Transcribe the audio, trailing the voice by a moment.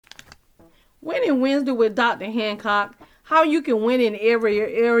Winning Wednesday with Dr. Hancock. How you can win in every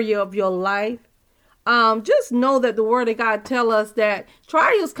area of your life. Just know that the Word of God tell us that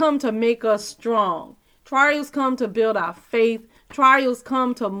trials come to make us strong. Trials come to build our faith. Trials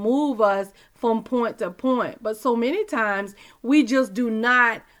come to move us from point to point. But so many times we just do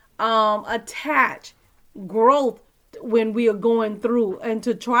not attach growth when we are going through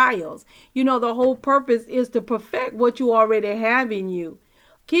into trials. You know, the whole purpose is to perfect what you already have in you.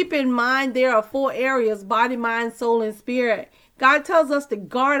 Keep in mind there are 4 areas: body, mind, soul, and spirit. God tells us to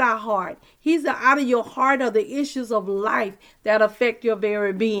guard our heart. He's out of your heart are the issues of life that affect your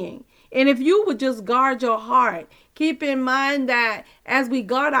very being. And if you would just guard your heart, keep in mind that as we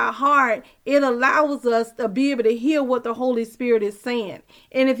guard our heart, it allows us to be able to hear what the Holy Spirit is saying.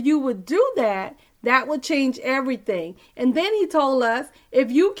 And if you would do that, that would change everything. And then he told us,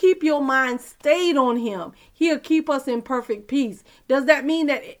 if you keep your mind stayed on him, he'll keep us in perfect peace. Does that mean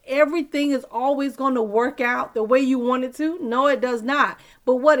that everything is always going to work out the way you want it to? No, it does not.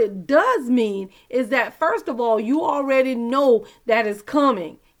 But what it does mean is that, first of all, you already know that it's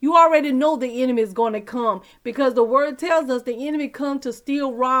coming. You already know the enemy is going to come, because the word tells us the enemy comes to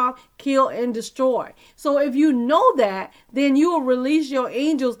steal, rob, kill, and destroy. So if you know that, then you will release your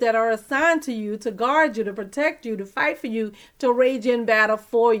angels that are assigned to you to guard you, to protect you, to fight for you, to rage in battle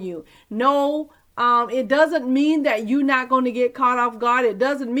for you. No, it doesn't mean that you're not going to get caught off guard. It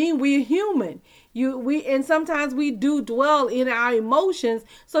doesn't mean we're human. And sometimes we do dwell in our emotions.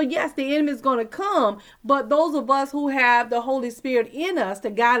 So yes, the enemy is going to come, but those of us who have the Holy Spirit in us to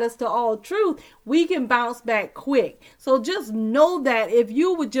guide us to all truth, we can bounce back quick. So just know that if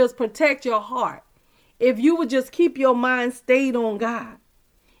you would just protect your heart, if you would just keep your mind stayed on God,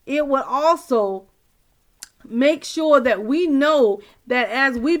 it would also make sure that we know that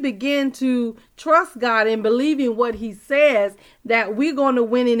as we begin to trust God and believe in what he says, that we're going to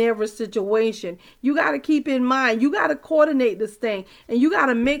win in every situation. You got to keep in mind, you got to coordinate this thing, and you got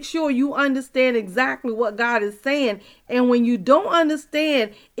to make sure you understand exactly what God is saying. And when you don't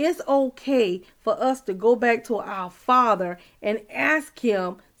understand, it's okay for us to go back to our Father and ask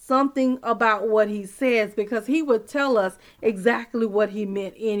him something about what he says, because he would tell us exactly what he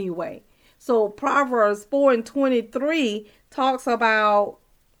meant anyway. So Proverbs 4:23 talks about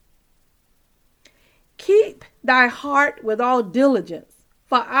keep thy heart with all diligence,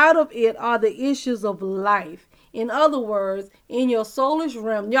 for out of it are the issues of life. In other words, in your soulish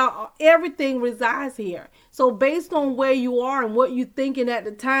realm, y'all, everything resides here. So based on where you are and what you're thinking at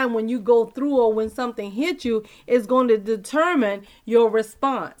the time when you go through or when something hits you is going to determine your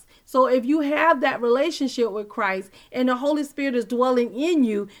response. So if you have that relationship with Christ and the Holy Spirit is dwelling in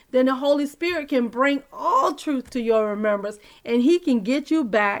you, then the Holy Spirit can bring all truth to your remembrance, and he can get you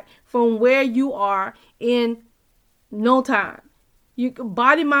back from where you are in no time.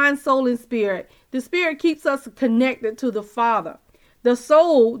 Body, mind, soul, and spirit. The spirit keeps us connected to the Father. The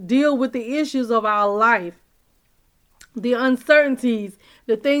soul deals with the issues of our life, the uncertainties,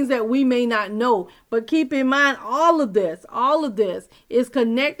 the things that we may not know. But keep in mind, all of this is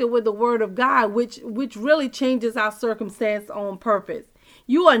connected with the Word of God, which really changes our circumstance on purpose.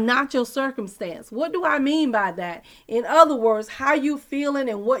 You are not your circumstance. What do I mean by that? In other words, how you feeling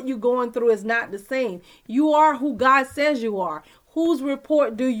and what you're going through is not the same. You are who God says you are. Whose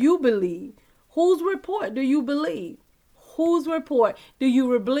report do you believe? Whose report do you believe? Whose report do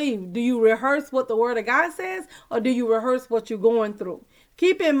you believe? Do you rehearse what the Word of God says, or do you rehearse what you're going through?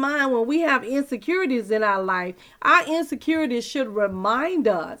 Keep in mind, when we have insecurities in our life, our insecurities should remind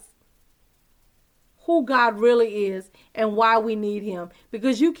us who God really is and why we need him,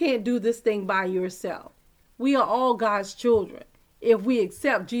 because you can't do this thing by yourself. We are all God's children if we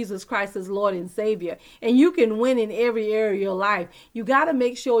accept Jesus Christ as Lord and Savior. And you can win in every area of your life. You got to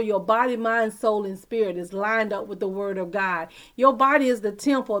make sure your body, mind, soul, and spirit is lined up with the Word of God. Your body is the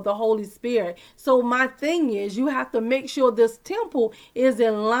temple of the Holy Spirit. So my thing is, you have to make sure this temple is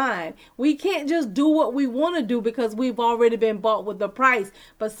in line. We can't just do what we want to do because we've already been bought with the price.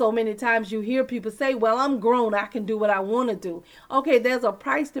 But so many times you hear people say, well, I'm grown, I can do what I want to do. Okay, there's a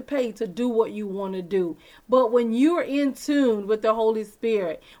price to pay to do what you want to do. But when you're in tune with the Holy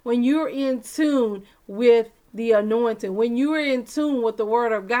Spirit, when you're in tune with the anointing, when you're in tune with the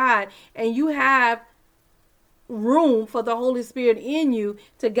Word of God, and you have room for the Holy Spirit in you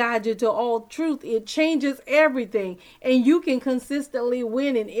to guide you to all truth, it changes everything, and you can consistently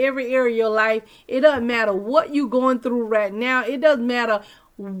win in every area of your life. It doesn't matter what you're going through right now. It doesn't matter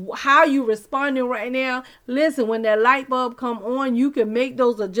how you responding right now. Listen, when that light bulb come on, you can make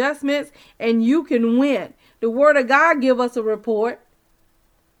those adjustments and you can win. The Word of God give us a report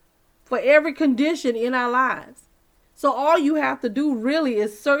for every condition in our lives. So all you have to do really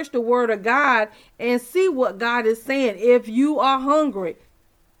is search the word of God and see what God is saying. If you are hungry,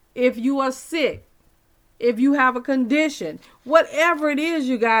 if you are sick, if you have a condition, whatever it is,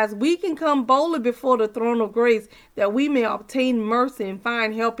 you guys, we can come boldly before the throne of grace that we may obtain mercy and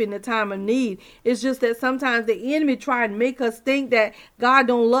find help in the time of need. It's just that sometimes the enemy try and make us think that God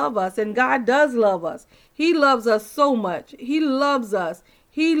don't love us, and God does love us. He loves us so much. He loves us.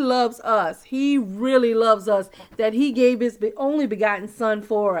 He loves us. He really loves us, that he gave his only begotten son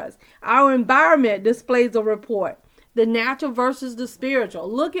for us. Our environment displays a report. The natural versus the spiritual.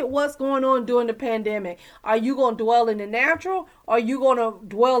 Look at what's going on during the pandemic. Are you going to dwell in the natural, or are you going to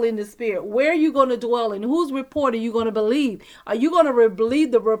dwell in the spirit? Where are you going to dwell in? Whose report are you going to believe? Are you going to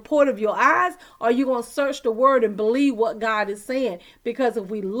believe the report of your eyes, or are you going to search the word and believe what God is saying? Because if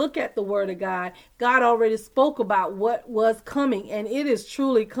we look at the word of God, God already spoke about what was coming, and it is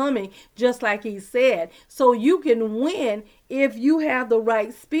truly coming, just like he said. So you can win if you have the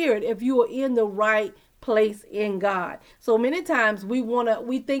right spirit, if you are in the right place in God. So many times we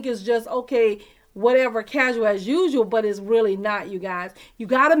think it's just okay, whatever, casual as usual, but it's really not, you guys. You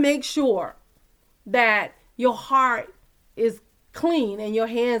got to make sure that your heart is clean and your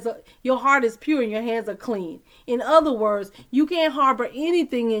heart is pure and your hands are clean. In other words, you can't harbor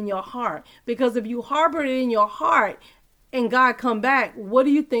anything in your heart, because if you harbor it in your heart and God come back, what do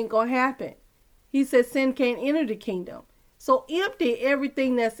you think gonna happen? He said sin can't enter the kingdom. So empty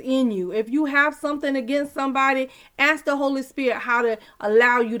everything that's in you. If you have something against somebody, ask the Holy Spirit how to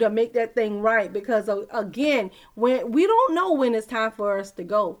allow you to make that thing right. Because again, when we don't know when it's time for us to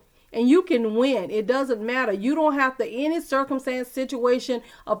go. And you can win. It doesn't matter. You don't have to, any circumstance, situation,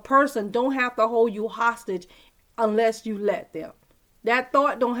 a person don't have to hold you hostage unless you let them. That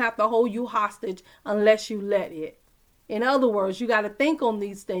thought don't have to hold you hostage unless you let it. In other words, you got to think on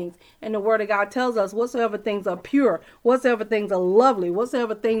these things. And the word of God tells us whatsoever things are pure, whatsoever things are lovely,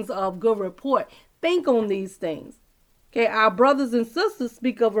 whatsoever things are of good report. Think on these things. Okay, our brothers and sisters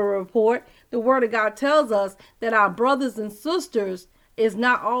speak of a report. The word of God tells us that our brothers and sisters is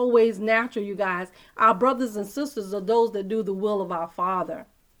not always natural, you guys. Our brothers and sisters are those that do the will of our Father.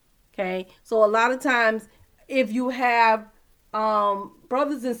 Okay, so a lot of times if you have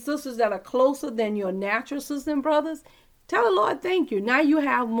brothers and sisters that are closer than your natural sisters and brothers, tell the Lord thank you. Now you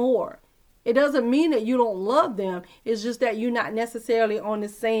have more. It doesn't mean that you don't love them. It's just that you're not necessarily on the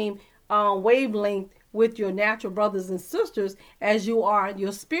same wavelength with your natural brothers and sisters as you are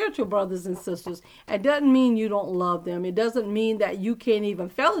your spiritual brothers and sisters. It doesn't mean you don't love them. It doesn't mean that you can't even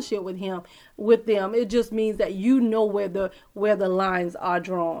fellowship with them. It just means that you know where the lines are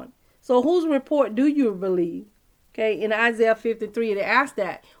drawn. So whose report do you believe? Okay, in Isaiah 53, they asked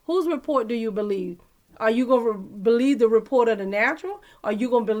that. Whose report do you believe? Are you going to believe the report of the natural? Are you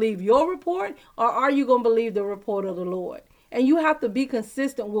going to believe your report? Or are you going to believe the report of the Lord? And you have to be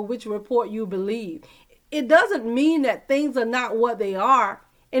consistent with which report you believe. It doesn't mean that things are not what they are.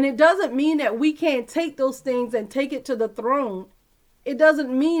 And it doesn't mean that we can't take those things and take it to the throne. It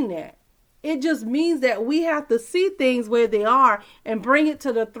doesn't mean that. It just means that we have to see things where they are and bring it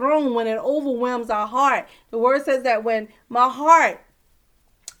to the throne when it overwhelms our heart. The word says that when my heart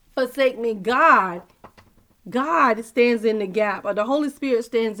forsake me, God stands in the gap, or the Holy Spirit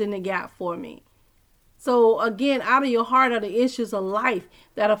stands in the gap for me. So again, out of your heart are the issues of life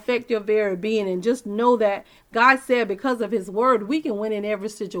that affect your very being. And just know that God said because of his word, we can win in every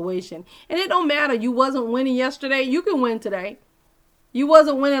situation. And it don't matter. You wasn't winning yesterday. You can win today. You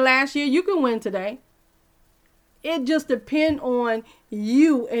wasn't winning last year. You can win today. It just depends on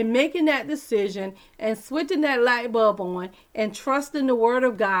you and making that decision and switching that light bulb on and trusting the word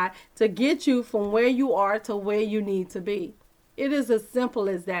of God to get you from where you are to where you need to be. It is as simple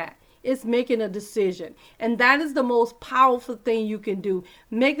as that. It's making a decision. And that is the most powerful thing you can do.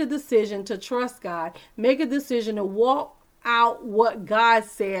 Make a decision to trust God. Make a decision to walk out what God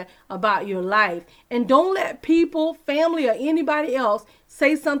said about your life. And don't let people, family, or anybody else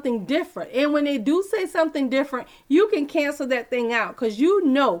say something different. And when they do say something different, you can cancel that thing out, because you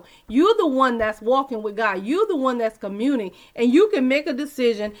know you're the one that's walking with God. You're the one that's communing. And you can make a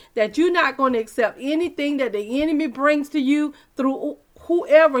decision that you're not going to accept anything that the enemy brings to you through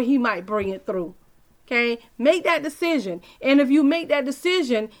whoever he might bring it through. Okay? Make that decision. And if you make that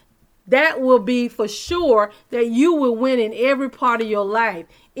decision, that will be for sure that you will win in every part of your life,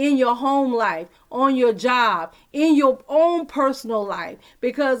 in your home life, on your job, in your own personal life.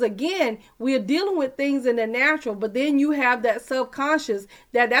 Because again, we are dealing with things in the natural, but then you have that subconscious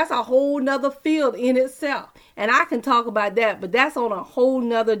that's a whole nother field in itself. And I can talk about that, but that's on a whole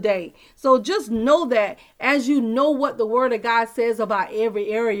nother day. So just know that as you know what the word of God says about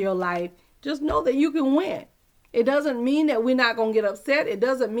every area of your life, just know that you can win. It doesn't mean that we're not going to get upset. It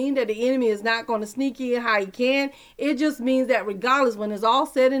doesn't mean that the enemy is not going to sneak in how he can. It just means that regardless, when it's all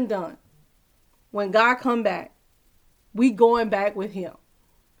said and done, when God come back, we going back with him.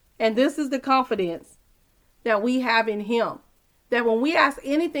 And this is the confidence that we have in him, that when we ask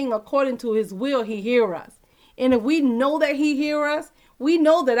anything according to his will, he hears us. And if we know that he hears us, we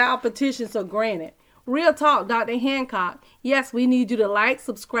know that our petitions are granted. Real talk, Dr. Hancock. Yes, we need you to like,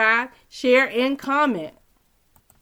 subscribe, share, and comment.